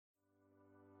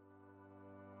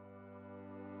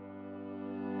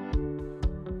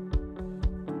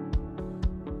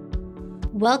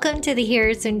Welcome to the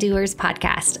Hearers and Doers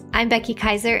podcast. I'm Becky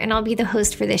Kaiser, and I'll be the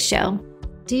host for this show.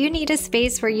 Do you need a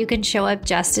space where you can show up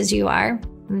just as you are?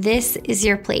 This is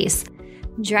your place.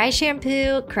 Dry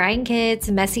shampoo, crying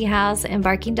kids, messy house, and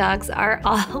barking dogs are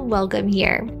all welcome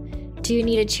here. Do you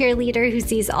need a cheerleader who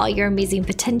sees all your amazing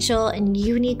potential and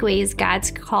unique ways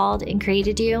God's called and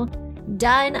created you?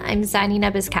 Done. I'm signing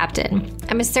up as captain.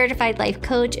 I'm a certified life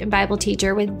coach and Bible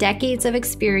teacher with decades of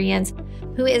experience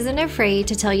who isn't afraid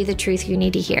to tell you the truth you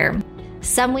need to hear.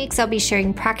 Some weeks I'll be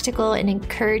sharing practical and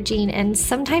encouraging and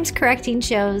sometimes correcting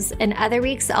shows, and other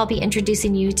weeks I'll be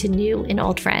introducing you to new and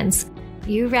old friends.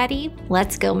 You ready?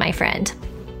 Let's go, my friend.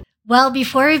 Well,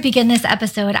 before we begin this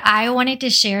episode, I wanted to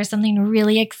share something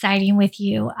really exciting with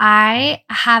you. I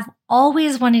have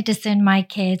always wanted to send my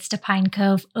kids to Pine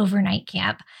Cove overnight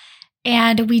camp.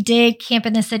 And we did camp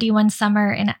in the city one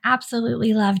summer and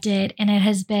absolutely loved it. And it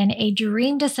has been a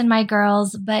dream to send my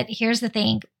girls. But here's the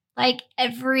thing, like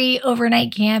every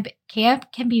overnight camp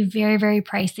can be very, very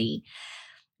pricey.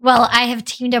 Well, I have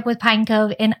teamed up with Pine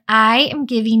Cove, and I am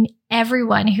giving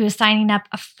everyone who is signing up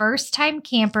a first-time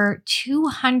camper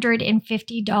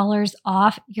 $250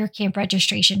 off your camp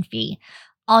registration fee.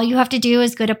 All you have to do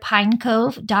is go to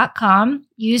pinecove.com,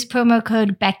 use promo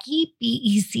code Becky,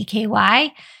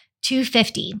 B-E-C-K-Y,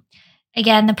 250.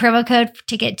 Again, the promo code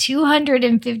to get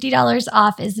 $250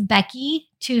 off is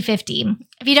Becky250.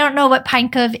 If you don't know what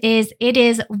Pine Cove is, it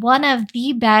is one of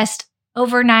the best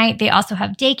overnight. They also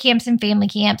have day camps and family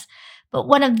camps, but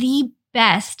one of the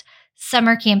best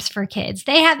summer camps for kids.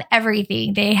 They have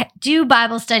everything. They do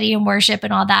Bible study and worship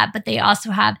and all that, but they also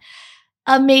have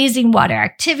amazing water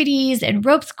activities and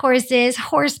ropes courses,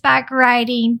 horseback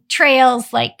riding,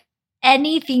 trails, like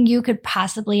anything you could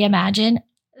possibly imagine.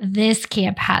 This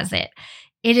camp has it.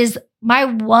 It is my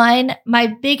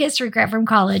biggest regret from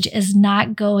college is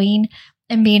not going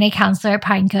and being a counselor at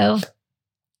Pine Cove,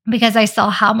 because I saw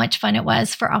how much fun it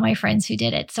was for all my friends who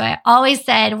did it. So I always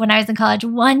said when I was in college,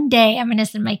 one day I'm going to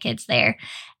send my kids there.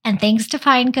 And thanks to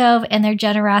Pine Cove and their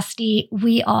generosity,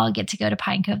 we all get to go to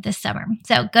Pine Cove this summer.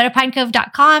 So go to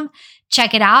pinecove.com,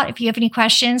 check it out. If you have any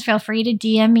questions, feel free to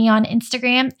DM me on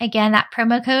Instagram. Again, that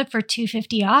promo code for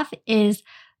 $250 off is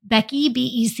Becky,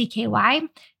 B-E-C-K-Y,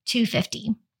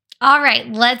 250. All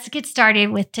right, let's get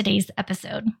started with today's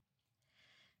episode.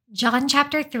 John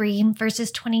chapter 3,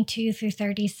 verses 22 through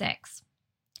 36.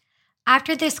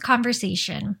 After this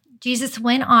conversation, Jesus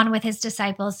went on with his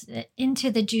disciples into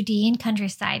the Judean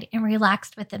countryside and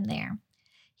relaxed with them there.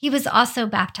 He was also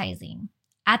baptizing.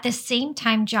 At the same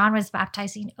time, John was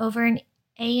baptizing over in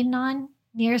Aenon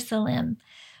near Salim,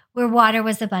 where water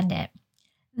was abundant.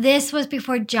 This was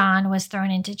before John was thrown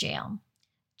into jail.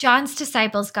 John's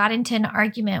disciples got into an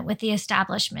argument with the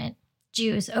establishment,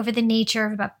 Jews, over the nature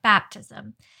of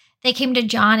baptism. They came to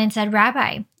John and said,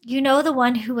 "Rabbi, you know the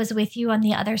one who was with you on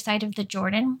the other side of the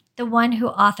Jordan, the one who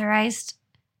authorized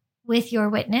with your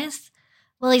witness?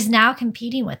 Well, he's now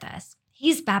competing with us.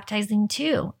 He's baptizing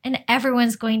too, and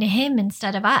everyone's going to him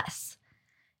instead of us."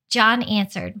 John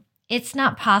answered, "It's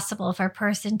not possible for a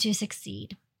person to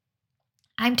succeed.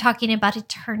 I'm talking about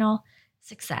eternal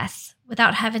success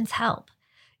without heaven's help.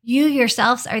 You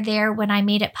yourselves are there when I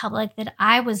made it public that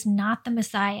I was not the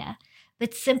Messiah,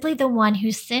 but simply the one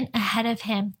who sent ahead of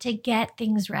him to get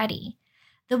things ready.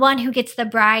 The one who gets the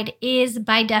bride is,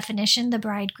 by definition, the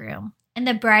bridegroom, and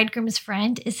the bridegroom's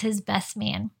friend is his best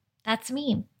man. That's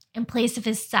me, in place at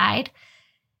his side,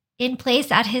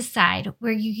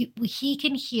 where he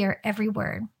can hear every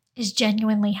word, is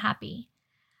genuinely happy.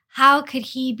 How could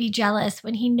he be jealous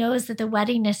when he knows that the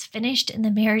wedding is finished and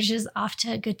the marriage is off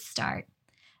to a good start?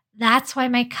 That's why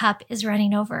my cup is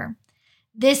running over.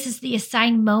 This is the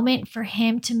assigned moment for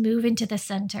him to move into the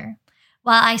center,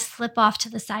 while I slip off to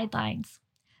the sidelines.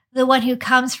 The one who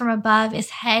comes from above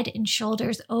is head and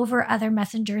shoulders over other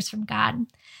messengers from God.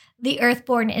 The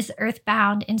earthborn is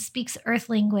earthbound and speaks earth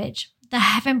language. The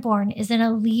heavenborn is in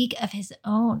a league of his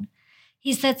own.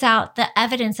 He sets out the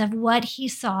evidence of what he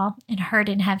saw and heard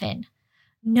in heaven.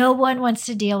 No one wants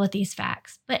to deal with these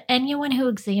facts, but anyone who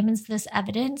examines this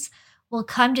evidence will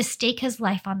come to stake his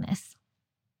life on this.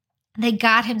 That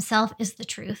God himself is the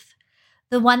truth.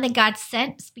 The one that God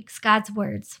sent speaks God's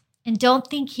words. And don't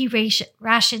think he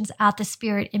rations out the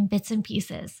Spirit in bits and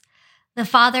pieces. The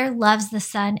Father loves the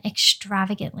Son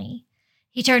extravagantly.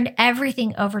 He turned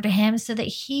everything over to him so that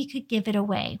he could give it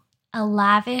away, a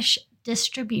lavish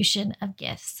distribution of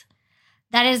gifts.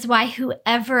 That is why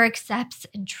whoever accepts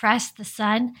and trusts the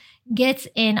Son gets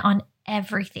in on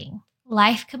everything,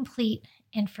 life complete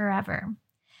and forever.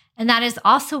 And that is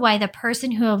also why the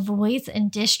person who avoids and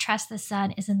distrusts the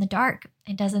Son is in the dark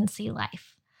and doesn't see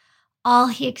life. all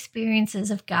he experiences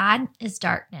of God is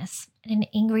darkness, and an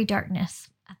angry darkness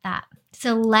at that.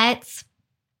 So let's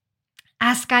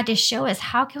ask God to show us,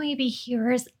 how can we be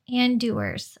hearers and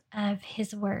doers of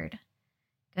his word?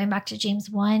 Going back to James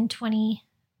 1:20,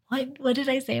 what did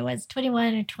I say it was?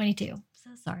 21 or 22. So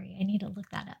sorry, I need to look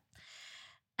that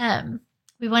up.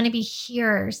 We want to be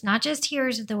hearers, not just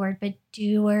hearers of the word, but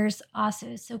doers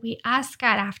also. So we ask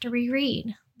God after we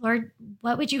read, Lord,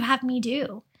 what would you have me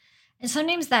do? And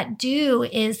sometimes that do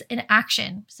is an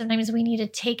action. Sometimes we need to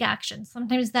take action.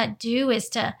 Sometimes that do is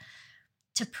to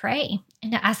pray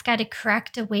and to ask God to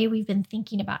correct a way we've been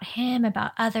thinking about him,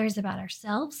 about others, about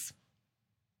ourselves.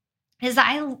 As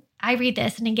I read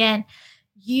this, and again,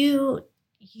 you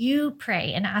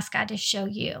pray and ask God to show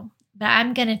you. But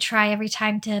I'm going to try every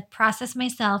time to process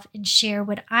myself and share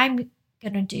what I'm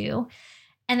going to do.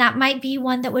 And that might be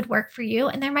one that would work for you.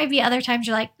 And there might be other times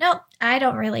you're like, nope, I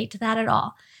don't relate to that at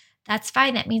all. That's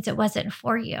fine. That means it wasn't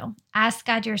for you. Ask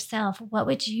God yourself, what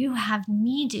would you have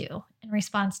me do in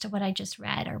response to what I just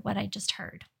read or what I just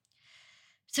heard?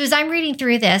 So as I'm reading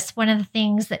through this, one of the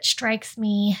things that strikes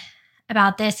me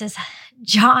about this is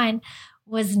John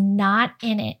was not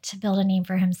in it to build a name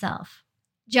for himself.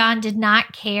 John did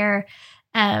not care.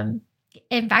 In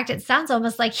fact, it sounds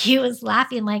almost like he was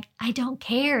laughing, like, I don't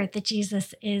care that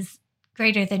Jesus is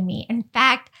greater than me. In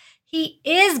fact, he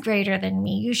is greater than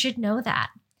me. You should know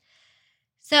that.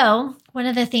 So one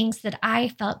of the things that I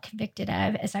felt convicted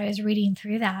of as I was reading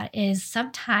through that is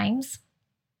sometimes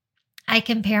I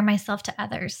compare myself to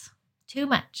others too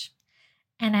much.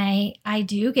 And I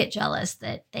do get jealous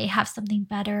that they have something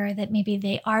better, or that maybe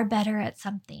they are better at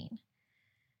something.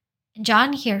 And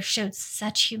John here showed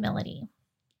such humility,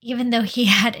 even though he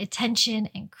had attention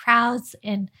and crowds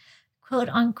and quote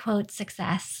unquote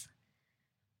success.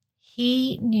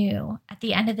 He knew at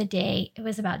the end of the day, it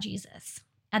was about Jesus.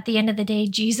 At the end of the day,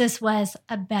 Jesus was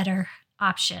a better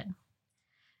option.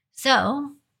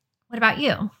 So what about you?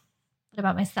 What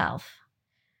about myself?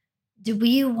 Do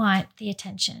we want the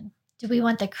attention? Do we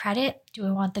want the credit? Do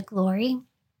we want the glory?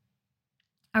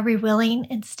 Are we willing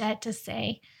instead to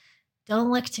say,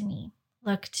 don't look to me,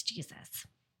 look to Jesus?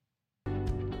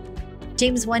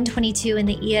 James 1:22 in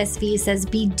the ESV says,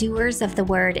 be doers of the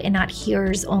word and not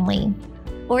hearers only.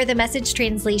 Or the Message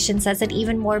translation says it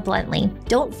even more bluntly.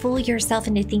 Don't fool yourself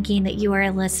into thinking that you are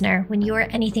a listener when you are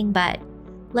anything but,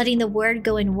 letting the word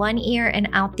go in one ear and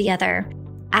out the other.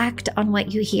 Act on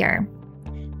what you hear.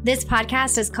 This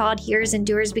podcast is called Hearers and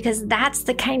Doers because that's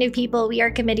the kind of people we are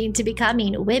committing to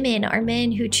becoming. Women or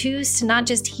men who choose to not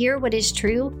just hear what is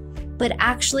true, but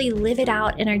actually live it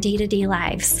out in our day-to-day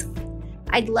lives.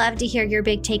 I'd love to hear your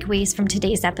big takeaways from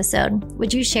today's episode.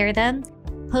 Would you share them?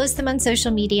 Post them on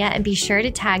social media and be sure to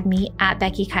tag me at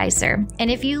Becky Kaiser. And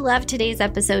if you loved today's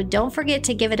episode, don't forget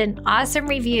to give it an awesome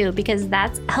review because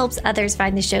that helps others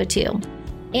find the show too.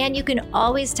 And you can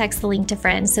always text the link to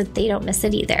friends so they don't miss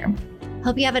it either.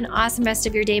 Hope you have an awesome rest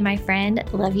of your day, my friend.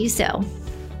 Love you so.